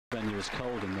as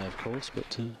cold in there, of course,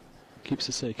 but keeps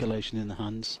the circulation in the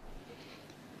hands.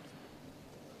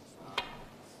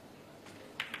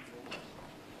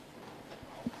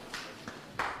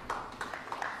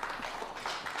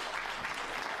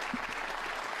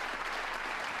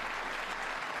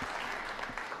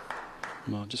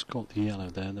 Well, I've just caught the yellow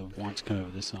there, the white's come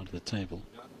over this side of the table,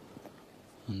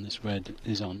 and this red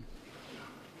is on.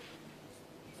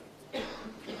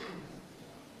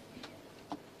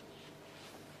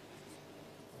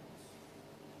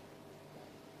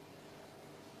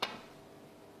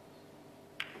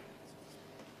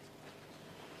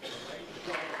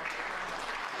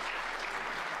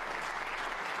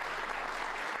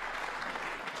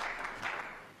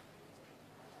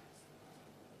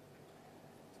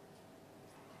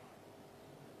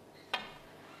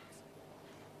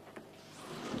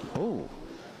 Oh,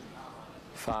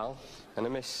 Foul and a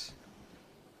miss.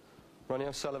 Ronnie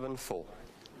O'Sullivan 4.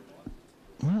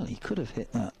 well, he could have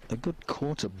hit that a good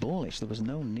quarter ballish. There was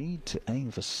no need to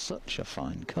aim for such a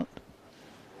fine cut.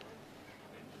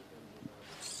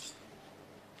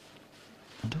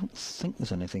 I don't think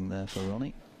there's anything there for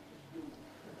Ronnie.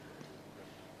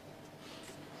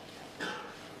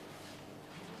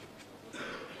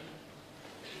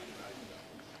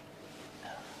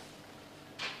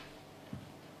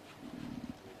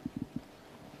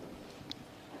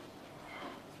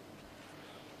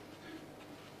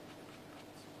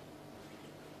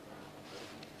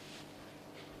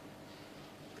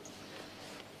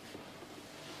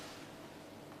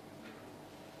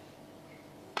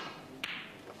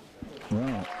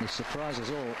 Well, the surprise is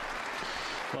all.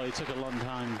 Well, he took a long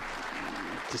time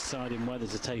deciding whether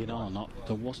to take it on or not.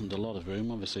 There wasn't a lot of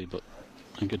room, obviously, but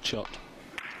a good shot.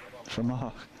 From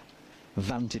our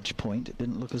vantage point, it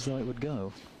didn't look as though it would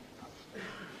go.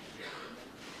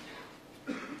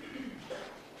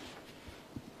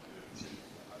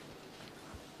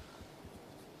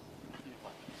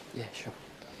 Yeah, sure.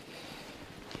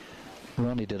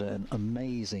 Ronnie did an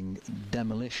amazing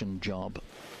demolition job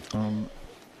on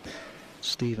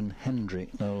Stephen Hendry,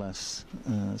 no less,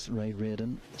 as Ray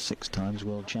Reardon, 6 times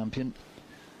world champion,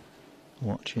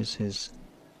 watches his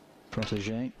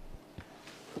protege.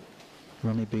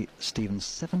 Ronnie beat Stephen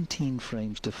 17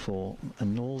 frames to 4,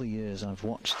 and in all the years I've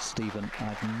watched Stephen,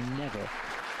 I've never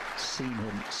seen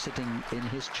him sitting in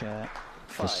his chair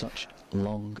for 5. such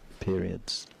long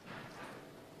periods.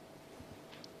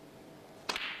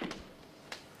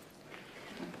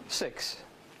 6.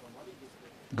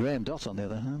 Graham Dott, on the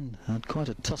other hand, had quite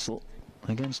a tussle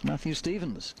against Matthew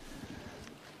Stevens,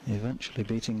 eventually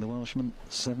beating the Welshman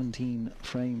 17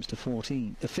 frames to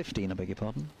 15, I beg your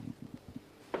pardon.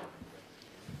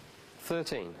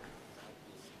 13.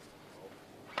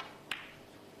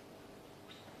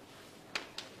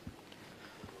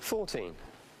 14.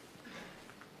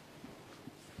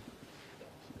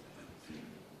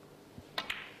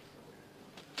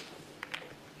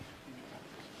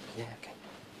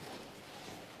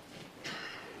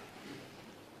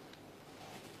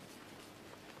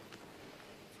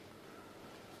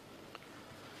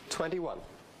 21.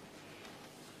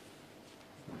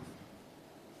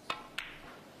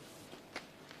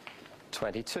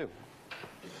 22.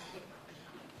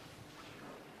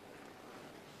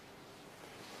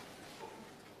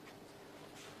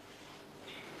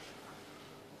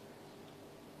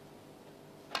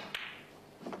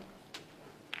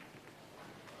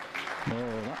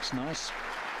 'That's nice.'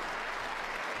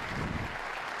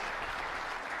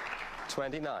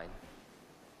 29.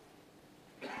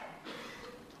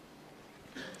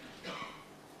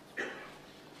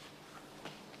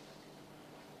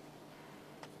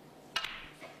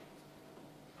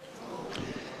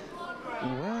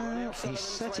 'Well, he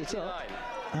set it up,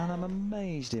 and I'm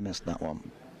amazed he missed that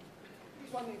one.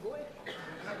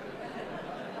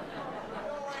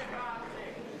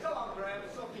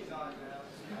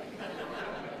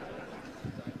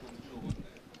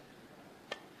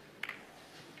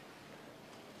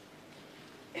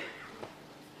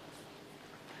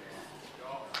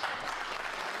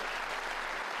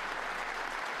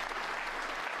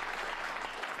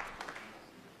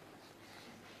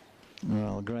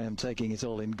 Well, Graham taking it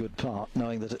all in good part,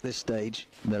 knowing that at this stage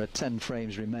there are 10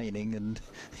 frames remaining and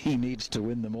he needs to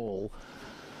win them all.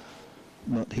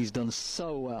 But he's done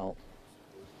so well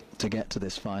to get to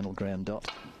this final, Graham Dott.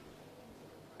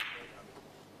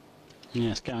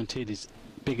 Yes, guaranteed his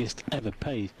biggest ever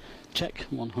pay. Check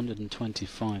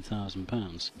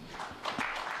 £125,000.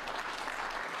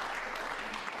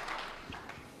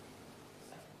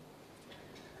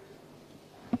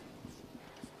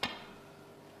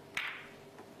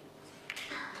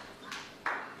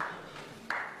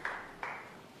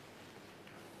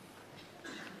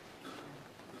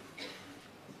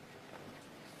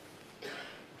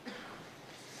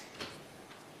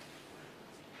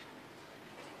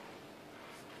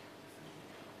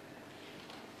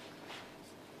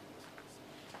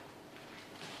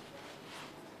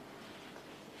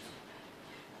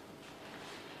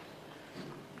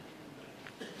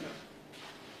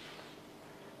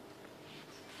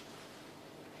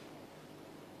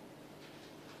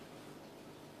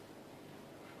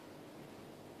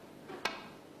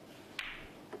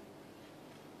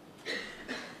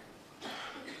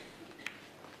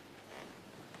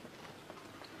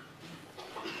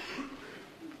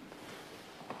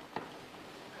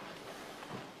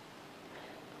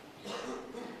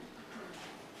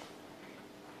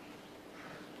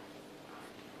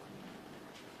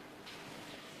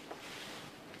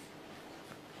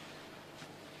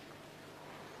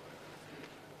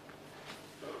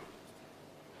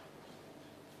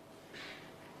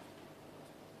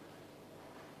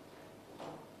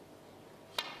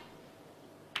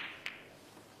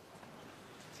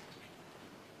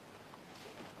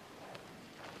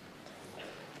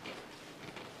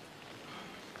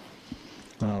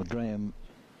 Well, Graham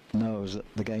knows that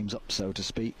the game's up, so to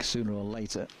speak. Sooner or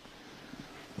later,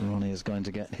 Ronnie is going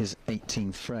to get his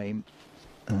 18th frame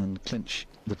and clinch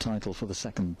the title for the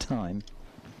second time.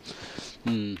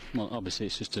 Well, obviously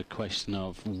it's just a question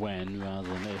of when rather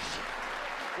than if.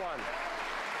 1.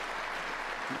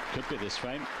 Could be this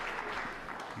frame.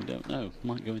 We don't know.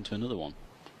 Might go into another one.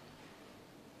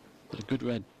 But a good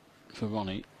red for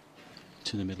Ronnie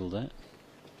to the middle there.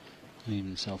 Leaving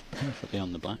himself perfectly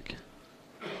on the black.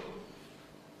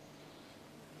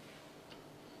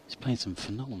 He's played some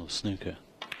phenomenal snooker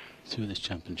through this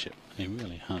championship. He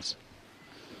really has.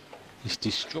 He's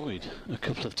destroyed a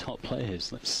couple of top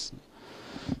players. Let's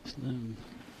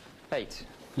 8.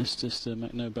 just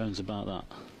make no bones about that.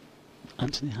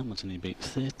 Anthony Hamilton he beat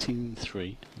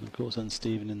 13-3, and of course then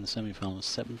Stephen in the semi-final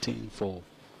 17-4.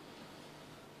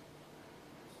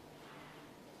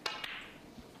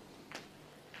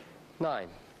 Nine.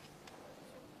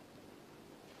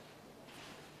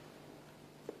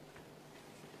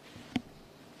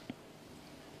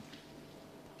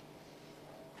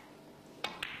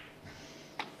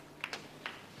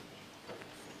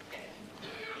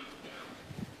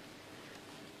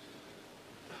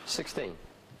 Sixteen.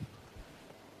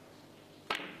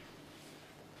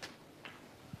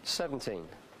 17.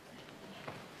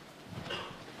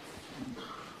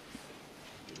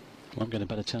 Won't get a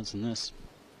better chance than this.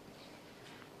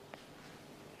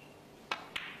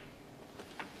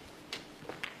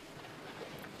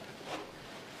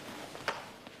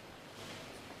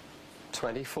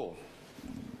 24.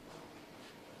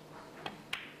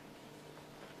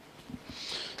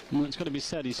 Well, it's got to be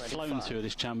said, he's flown through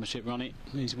this championship, Ronnie.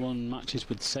 He's won matches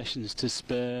with sessions to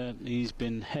spare. He's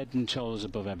been head and shoulders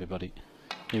above everybody.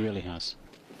 He really has.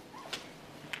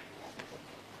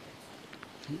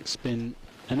 It's been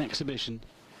an exhibition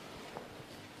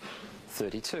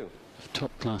 32. of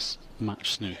top-class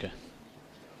match snooker.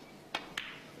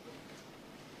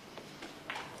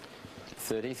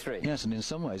 33. Yes, and in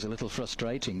some ways a little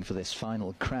frustrating for this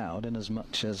final crowd, in as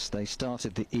much as they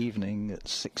started the evening at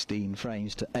 16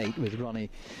 frames to 8 with Ronnie.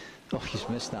 Oh, he's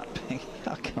missed that ping.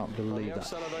 I can't believe that.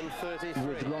 Sullivan, 33.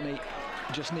 With Ronnie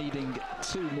just needing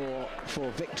 2 more for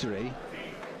victory,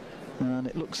 and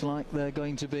it looks like they're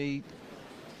going to be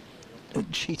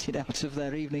cheated out of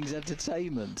their evening's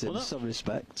entertainment in some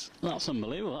respects. That's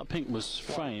unbelievable. That pink was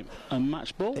frame and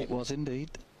match ball. It was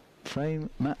indeed. Frame,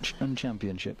 match and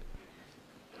championship.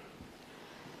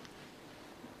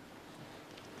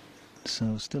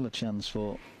 So still a chance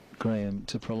for Graham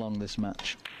to prolong this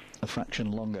match a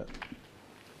fraction longer.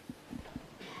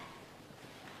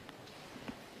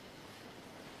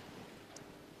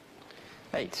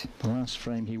 Eight. The last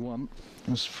frame he won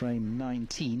was frame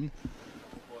 19.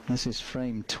 This is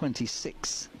frame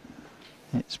 26.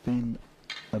 It's been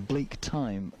a bleak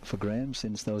time for Graham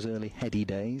since those early heady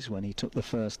days when he took the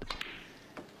first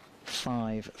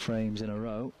 5 frames in a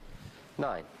row.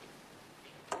 9.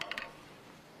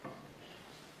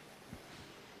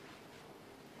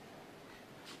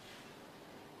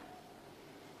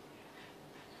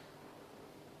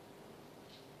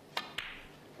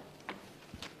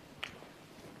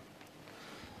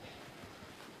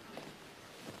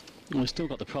 We've still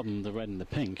got the problem of the red and the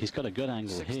pink. He's got a good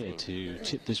angle 16. here to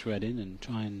chip this red in and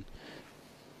try and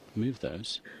move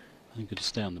those. I think he'll just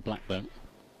stay on the black though.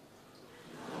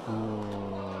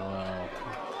 Oh,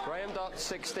 Graham Dot,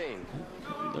 16.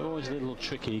 they're always a little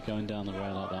tricky going down the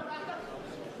rail like that.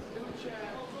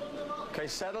 Okay,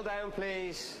 settle down,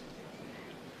 please.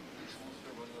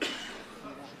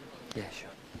 Yeah, sure.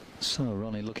 So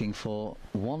Ronnie looking for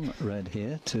 1 red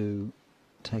here to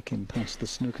take him past the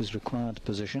snooker's required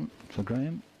position for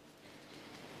Graham.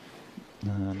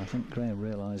 And I think Graham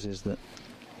realises that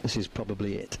this is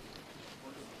probably it.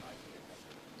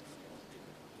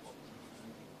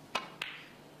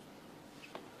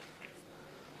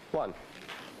 One.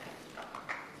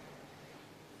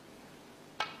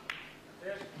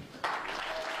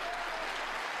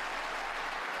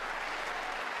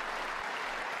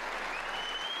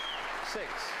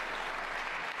 Six.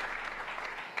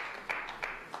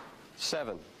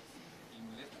 7.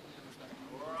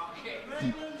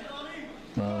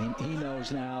 Well, he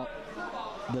knows now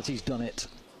that he's done it.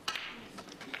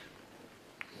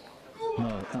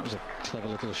 No, that was a clever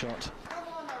little shot.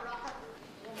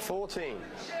 14.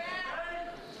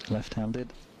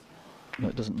 Left-handed. But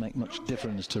it doesn't make much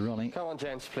difference to Ronnie. Come on,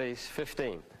 gents, please.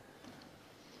 15.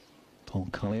 Paul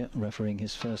Collier refereeing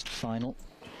his first final,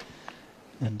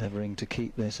 endeavouring to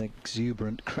keep this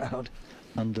exuberant crowd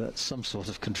under some sort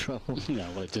of control. Yeah,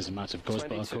 well, it doesn't matter, of course,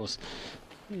 22. but of course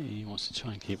he wants to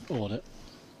try and keep order.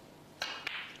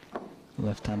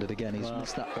 Left-handed again, he's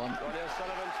missed that one. Ronnie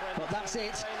O'Sullivan. But that's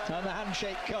it, and the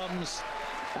handshake comes,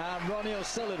 and Ronnie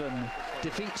O'Sullivan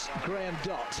defeats Graham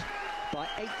Dott by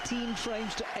 18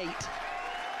 frames to 8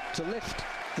 to lift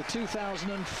the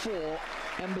 2004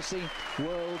 Embassy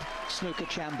World Snooker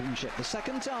Championship. The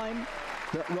second time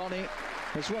that Ronnie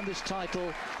has won this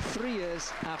title 3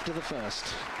 years after the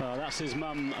first. Well, that's his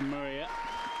mum, Maria,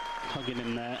 hugging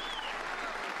him there.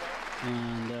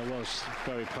 And was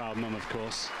very proud mum, of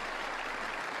course.